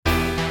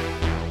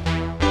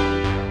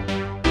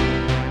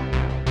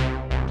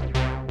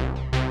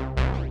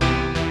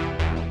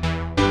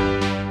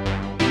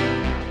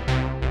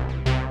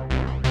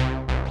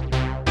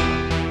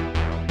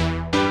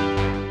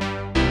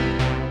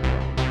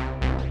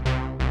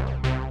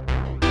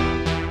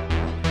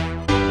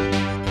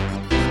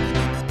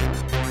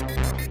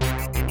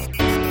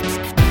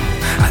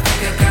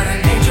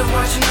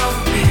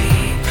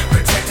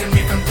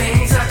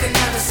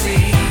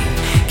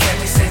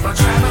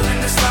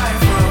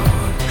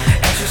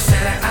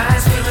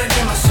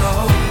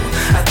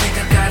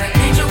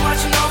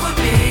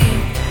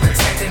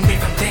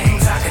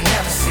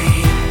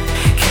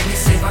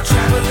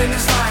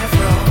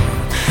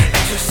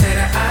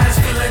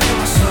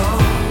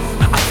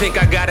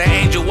an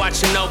angel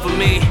watching over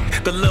me.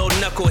 The little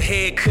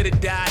knucklehead could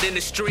have died in the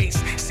streets.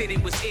 City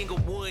was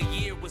Inglewood,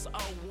 year was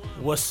 01.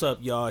 What's up,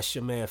 y'all? It's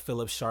your man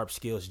Philip Sharp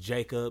Skills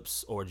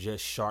Jacobs, or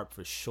just Sharp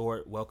for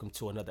short. Welcome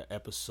to another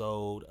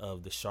episode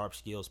of the Sharp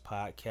Skills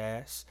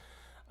Podcast.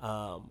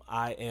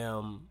 I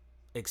am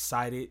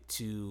excited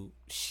to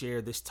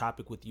share this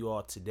topic with you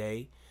all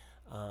today.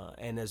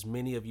 And as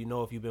many of you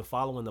know, if you've been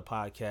following the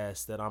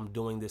podcast, that I'm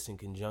doing this in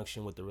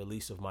conjunction with the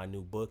release of my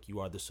new book, You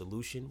Are the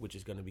Solution, which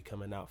is going to be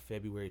coming out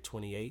February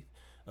 28th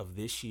of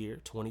this year,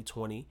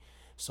 2020.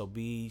 So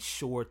be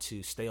sure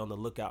to stay on the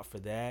lookout for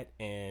that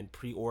and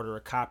pre-order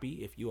a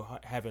copy if you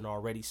haven't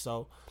already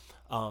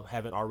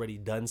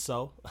done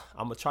so.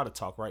 I'm going to try to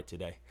talk right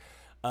today.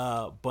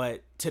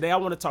 But today I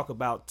want to talk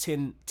about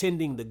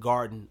tending the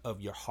garden of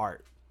your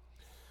heart.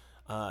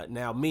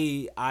 Now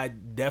me, I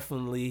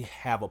definitely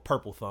have a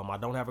purple thumb. I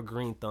don't have a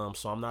green thumb,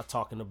 so I'm not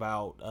talking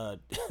about,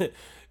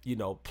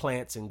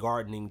 plants and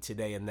gardening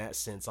today in that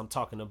sense. I'm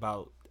talking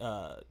about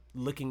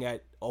looking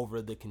at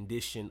over the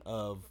condition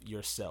of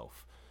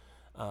yourself.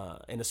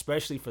 And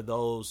especially for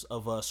those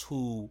of us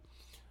who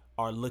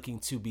are looking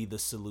to be the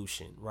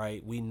solution,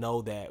 right? We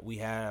know that we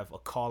have a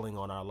calling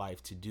on our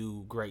life to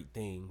do great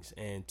things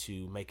and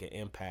to make an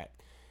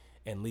impact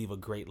and leave a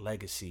great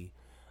legacy.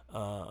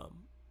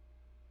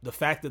 The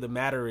fact of the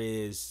matter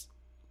is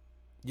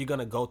you're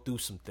going to go through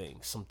some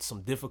things,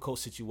 some difficult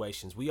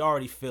situations. We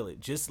already feel it.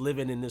 Just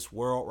living in this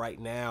world right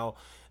now,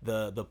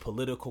 the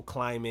political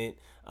climate,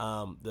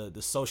 the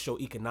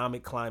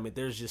socio-economic climate,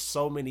 there's just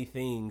so many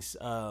things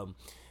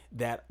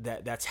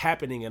that's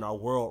happening in our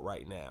world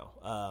right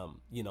now.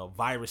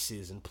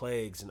 Viruses and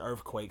plagues and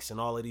earthquakes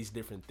and all of these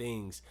different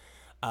things.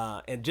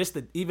 And just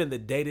even the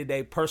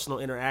day-to-day personal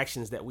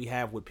interactions that we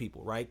have with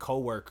people, right?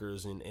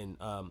 Coworkers and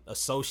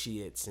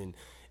associates, and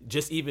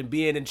just even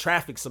being in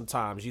traffic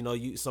sometimes,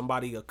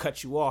 somebody will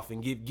cut you off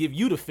and give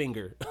you the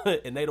finger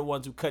and they the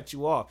ones who cut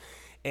you off.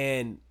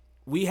 And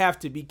we have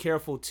to be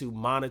careful to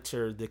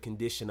monitor the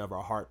condition of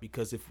our heart,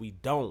 because if we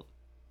don't,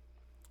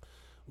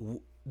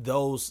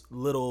 those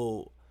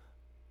little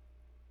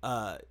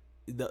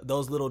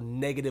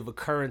negative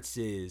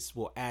occurrences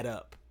will add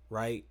up,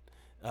 right?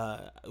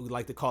 We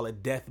like to call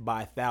it death by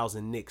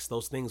 1,000 nicks.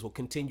 Those things will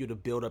continue to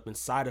build up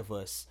inside of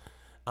us.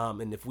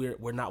 And if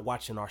we're not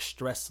watching our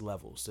stress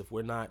levels, if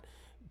we're not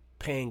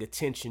paying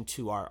attention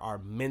to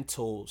our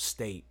mental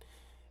state,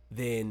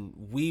 then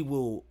we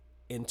will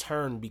in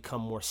turn become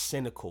more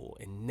cynical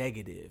and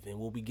negative, and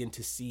we'll begin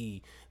to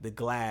see the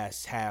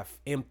glass half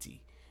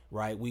empty,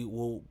 right? We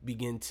will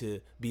begin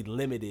to be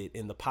limited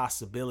in the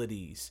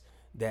possibilities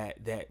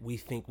that we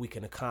think we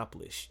can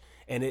accomplish.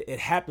 And it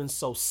happens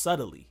so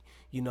subtly.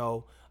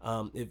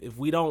 If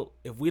we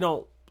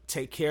don't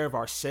take care of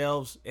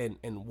ourselves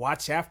and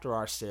watch after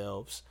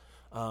ourselves,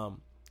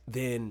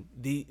 then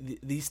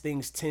these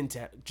things tend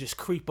to just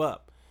creep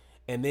up.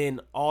 And then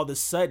all of a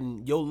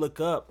sudden you'll look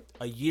up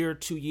a year,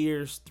 2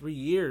 years, 3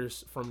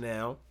 years from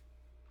now,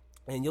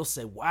 and you'll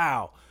say,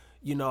 wow,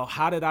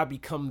 how did I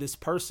become this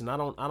person? I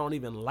don't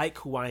even like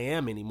who I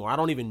am anymore. I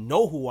don't even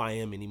know who I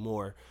am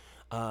anymore.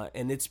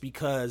 And it's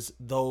because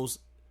those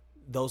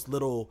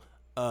little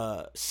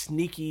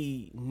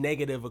sneaky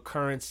negative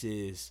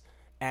occurrences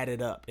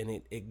added up,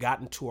 and it got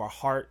into our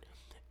heart,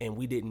 and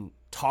we didn't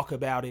talk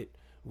about it.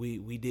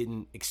 We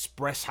didn't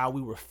express how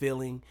we were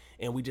feeling,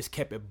 and we just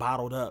kept it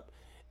bottled up,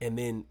 and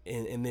then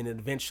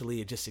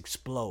eventually it just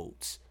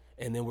explodes,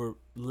 and then we're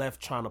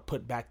left trying to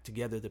put back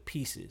together the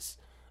pieces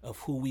of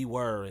who we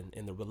were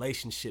and the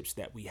relationships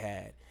that we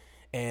had.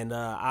 And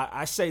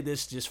I say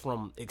this just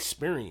from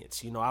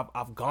experience.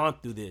 I've gone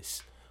through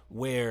this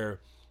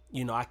where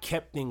I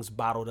kept things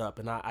bottled up,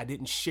 and I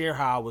didn't share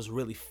how I was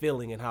really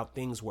feeling and how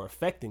things were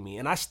affecting me.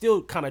 And I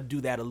still kind of do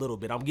that a little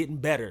bit. I'm getting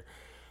better.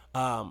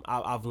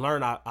 I've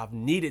learned I've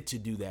needed to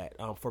do that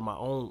for my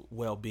own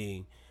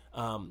well-being.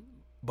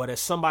 But as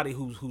somebody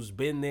who's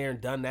been there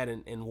and done that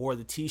and wore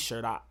the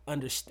t-shirt, I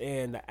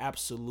understand the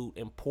absolute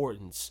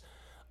importance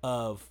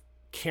of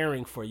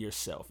caring for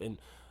yourself. And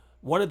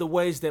one of the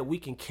ways that we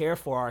can care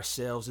for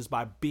ourselves is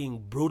by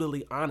being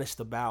brutally honest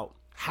about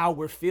how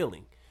we're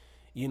feeling.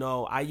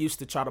 I used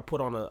to try to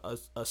put on a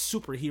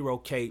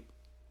superhero cape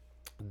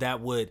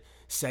that would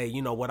say,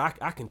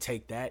 I can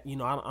take that.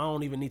 I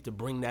don't even need to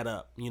bring that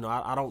up.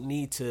 I don't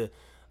need to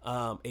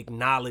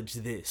acknowledge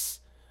this.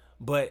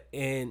 But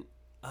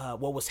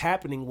what was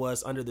happening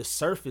was, under the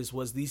surface,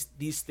 was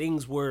these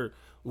things were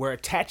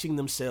attaching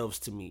themselves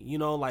to me.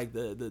 Like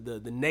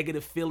the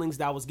negative feelings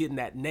that I was getting,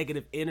 that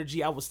negative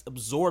energy, I was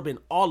absorbing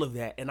all of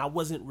that, and I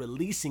wasn't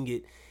releasing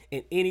it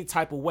in any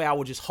type of way. I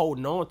was just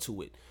holding on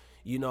to it.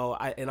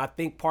 I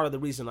think part of the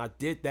reason I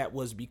did that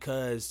was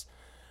because,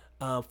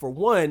 for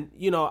one,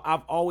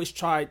 I've always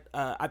tried,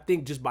 I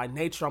think just by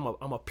nature,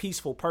 I'm a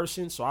peaceful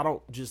person. So I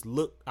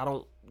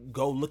don't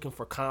go looking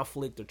for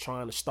conflict or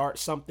trying to start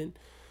something,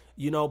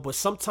 but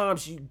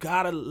sometimes you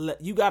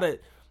gotta,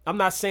 I'm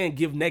not saying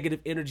give negative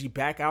energy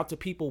back out to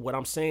people. What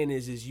I'm saying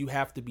is you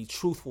have to be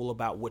truthful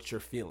about what you're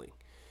feeling,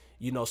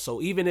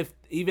 so even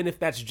if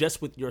that's just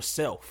with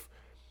yourself,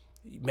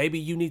 maybe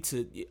you need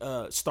to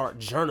start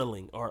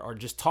journaling or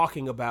just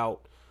talking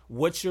about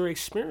what you're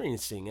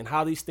experiencing and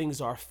how these things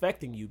are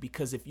affecting you.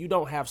 Because if you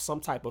don't have some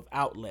type of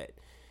outlet,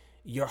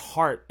 your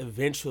heart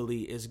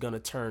eventually is going to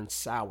turn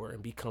sour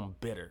and become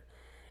bitter.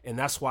 And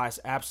that's why it's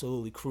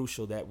absolutely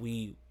crucial that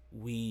we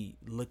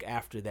look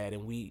after that,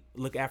 and we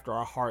look after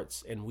our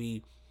hearts, and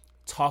we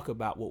talk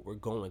about what we're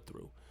going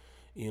through.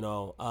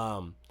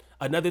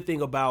 Another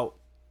thing about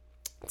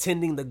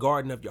tending the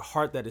garden of your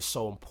heart that is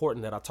so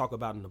important, that I talk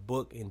about in the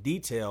book in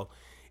detail,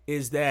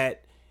 is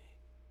that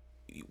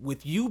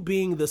with you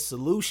being the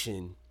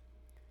solution,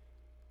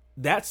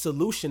 that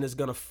solution is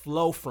going to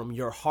flow from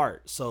your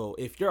heart. So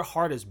if your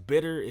heart is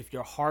bitter, if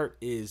your heart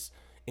is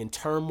in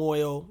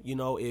turmoil,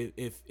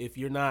 if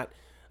you're not,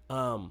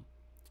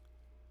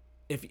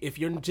 if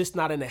you're just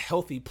not in a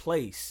healthy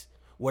place,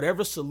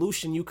 whatever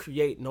solution you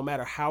create, no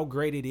matter how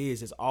great it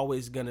is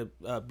always going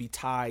to be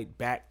tied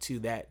back to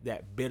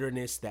that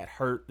bitterness, that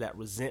hurt, that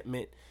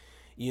resentment,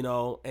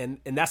 and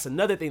that's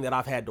another thing that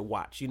I've had to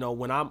watch.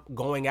 When I'm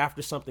going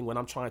after something, when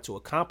I'm trying to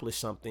accomplish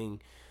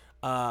something,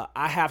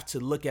 I have to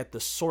look at the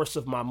source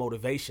of my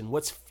motivation.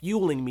 What's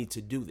fueling me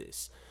to do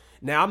this?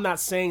 Now, I'm not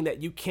saying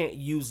that you can't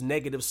use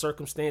negative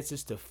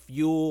circumstances to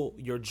fuel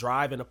your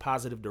drive in a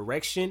positive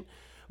direction,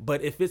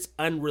 but if it's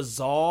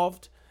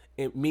unresolved,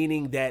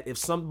 meaning that if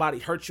somebody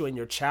hurt you in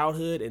your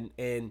childhood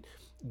and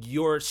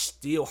you're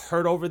still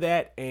hurt over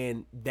that,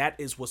 and that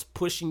is what's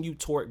pushing you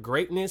toward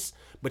greatness,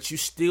 but you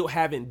still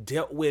haven't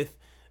dealt with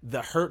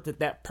the hurt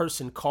that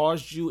person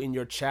caused you in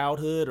your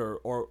childhood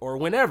or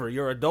whenever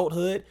your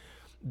adulthood,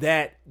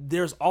 that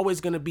there's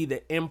always going to be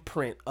the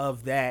imprint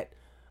of that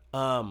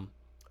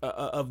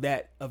of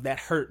that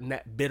hurt and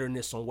that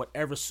bitterness on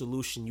whatever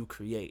solution you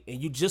create.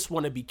 And you just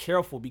want to be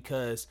careful,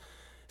 because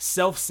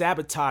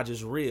self-sabotage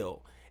is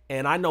real.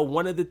 And I know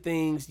one of the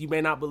things, you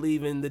may not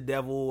believe in the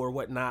devil or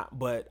whatnot,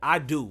 but I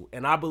do.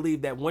 And I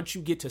believe that once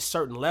you get to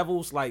certain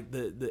levels, like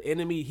the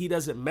enemy, he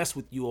doesn't mess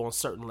with you on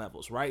certain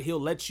levels, right? He'll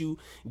let you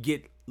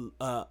get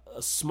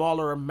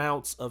smaller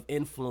amounts of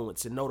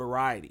influence and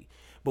notoriety.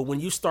 But when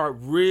you start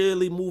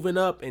really moving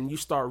up and you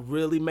start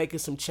really making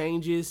some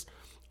changes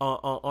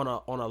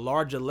on a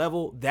larger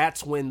level,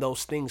 that's when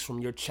those things from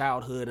your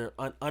childhood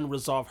and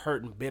unresolved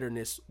hurt and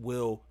bitterness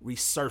will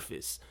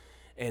resurface.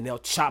 And they'll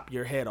chop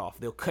your head off.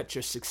 They'll cut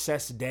your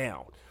success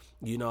down,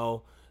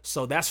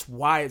 So that's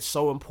why it's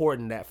so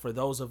important that for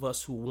those of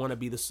us who want to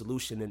be the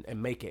solution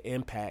and make an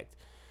impact,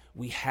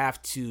 we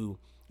have to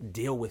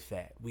deal with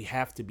that. We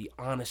have to be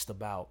honest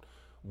about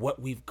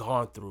what we've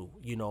gone through,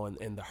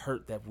 and the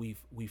hurt that we've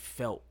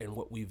felt and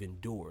what we've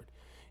endured,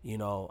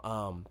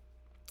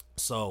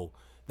 So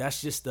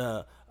that's just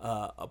a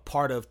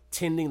part of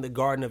tending the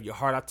garden of your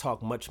heart. I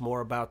talk much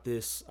more about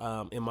this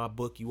in my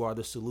book, You Are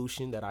the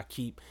Solution, that I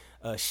keep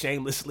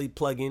shamelessly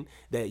plugging,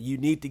 that you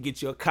need to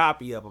get you a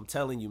copy of. I'm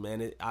telling you,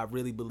 man, I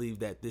really believe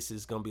that this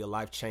is going to be a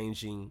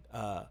life-changing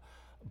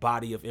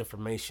body of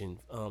information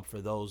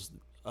for those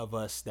of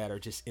us that are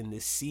just in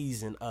this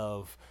season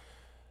of,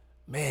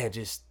 man,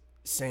 just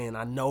saying,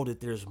 I know that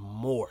there's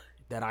more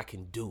that I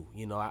can do.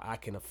 I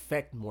can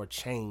affect more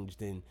change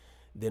than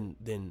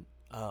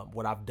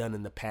what I've done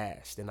in the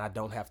past, and I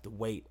don't have to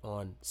wait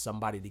on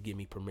somebody to give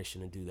me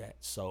permission to do that.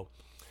 So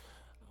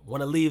I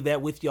want to leave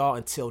that with y'all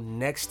until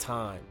next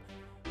time.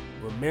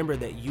 Remember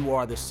that you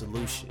are the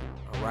solution.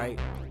 All right?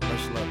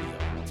 Much love,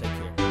 y'all. Take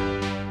care.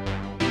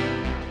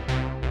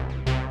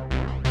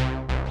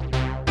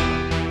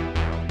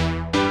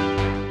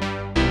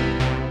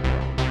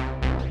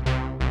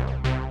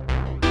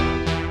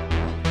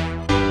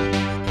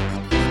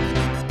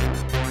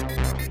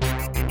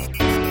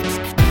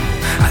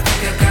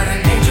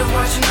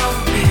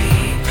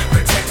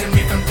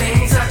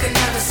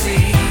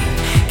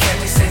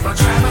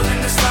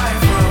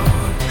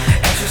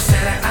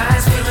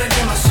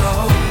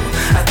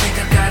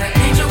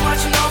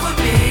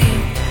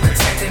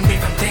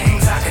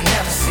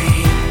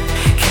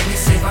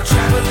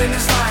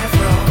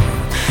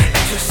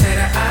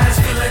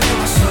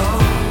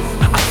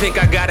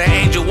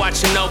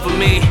 Watching over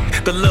me,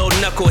 the little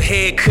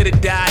knucklehead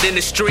could've died in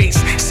the streets.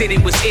 City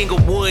was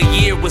Inglewood,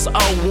 year was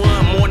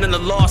 01. Mourning the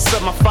loss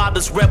of my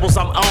father's rebels,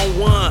 I'm on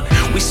one.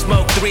 We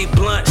smoked 3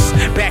 blunts,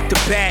 back to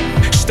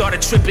back.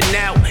 Started tripping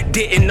out,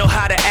 didn't know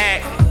how to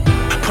act.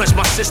 Punched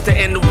my sister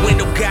in the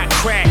window, got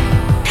cracked.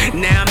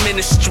 Now I'm in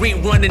the street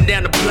running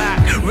down the block,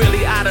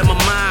 really out of my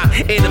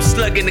mind, end up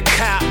slugging the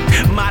cop.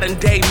 Modern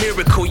day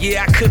miracle,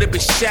 yeah, I could've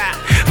been shot.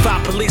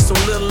 5 police on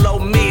little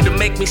old me to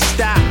make me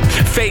stop.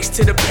 Face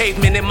to the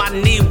pavement and my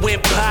knee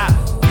went pop.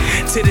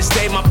 To this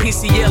day my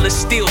PCL is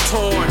still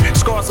torn.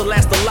 Scars will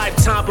last a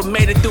lifetime but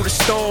made it through the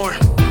storm.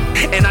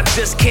 And I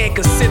just can't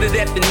consider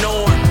that the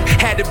norm.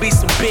 Had to be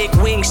some big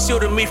wings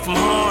shielding me from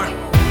harm.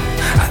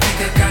 I think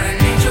I got an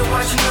angel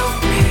watching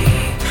over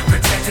me,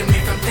 protecting me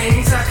from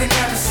things I could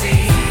never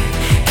see.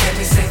 Kept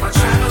me safe while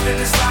traveling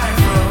this life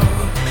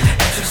road.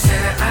 Extra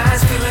set of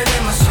eyes, feel it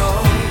in my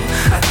soul.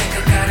 I think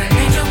I got an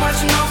angel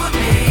watching over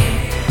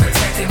me,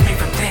 protecting me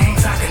from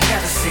things I could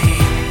never see.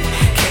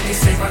 Kept me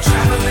safe while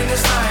traveling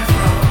this life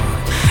road.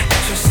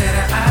 Extra set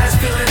of eyes.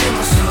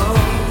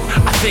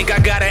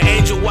 got an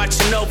angel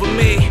watching over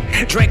me.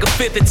 Drank a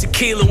fifth of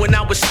tequila when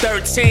I was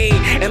 13.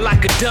 And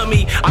like a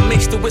dummy, I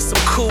mixed it with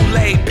some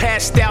Kool-Aid.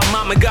 Passed out,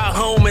 mama got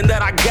home and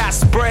then I got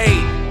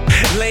sprayed.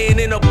 Laying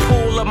in a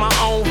pool of my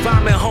own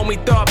vomit. Homie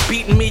thought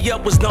beating me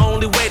up was the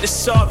only way to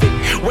solve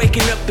it.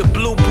 Waking up to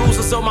blue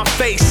bruises on my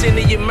face in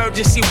the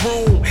emergency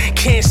room.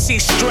 Can't see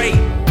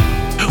straight.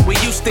 We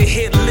used to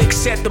hit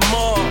licks at the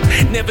mall.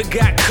 Never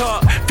got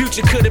caught,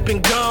 future could've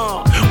been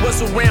gone.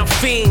 Was around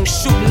fiends,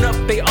 shooting up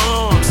their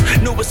arms.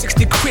 Knew a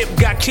 60 Crip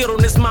got killed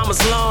on his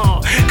mama's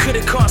lawn.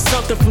 Could've caught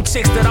something from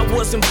chicks that I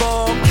was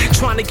involved.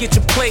 Trying to get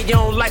your play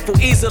on, life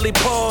will easily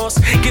pause.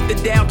 Get the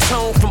down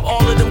tone from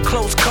all of them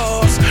close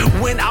calls.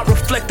 When I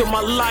reflect on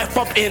my life,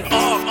 I'm in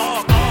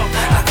awe.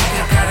 I think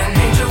I got an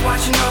angel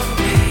watching over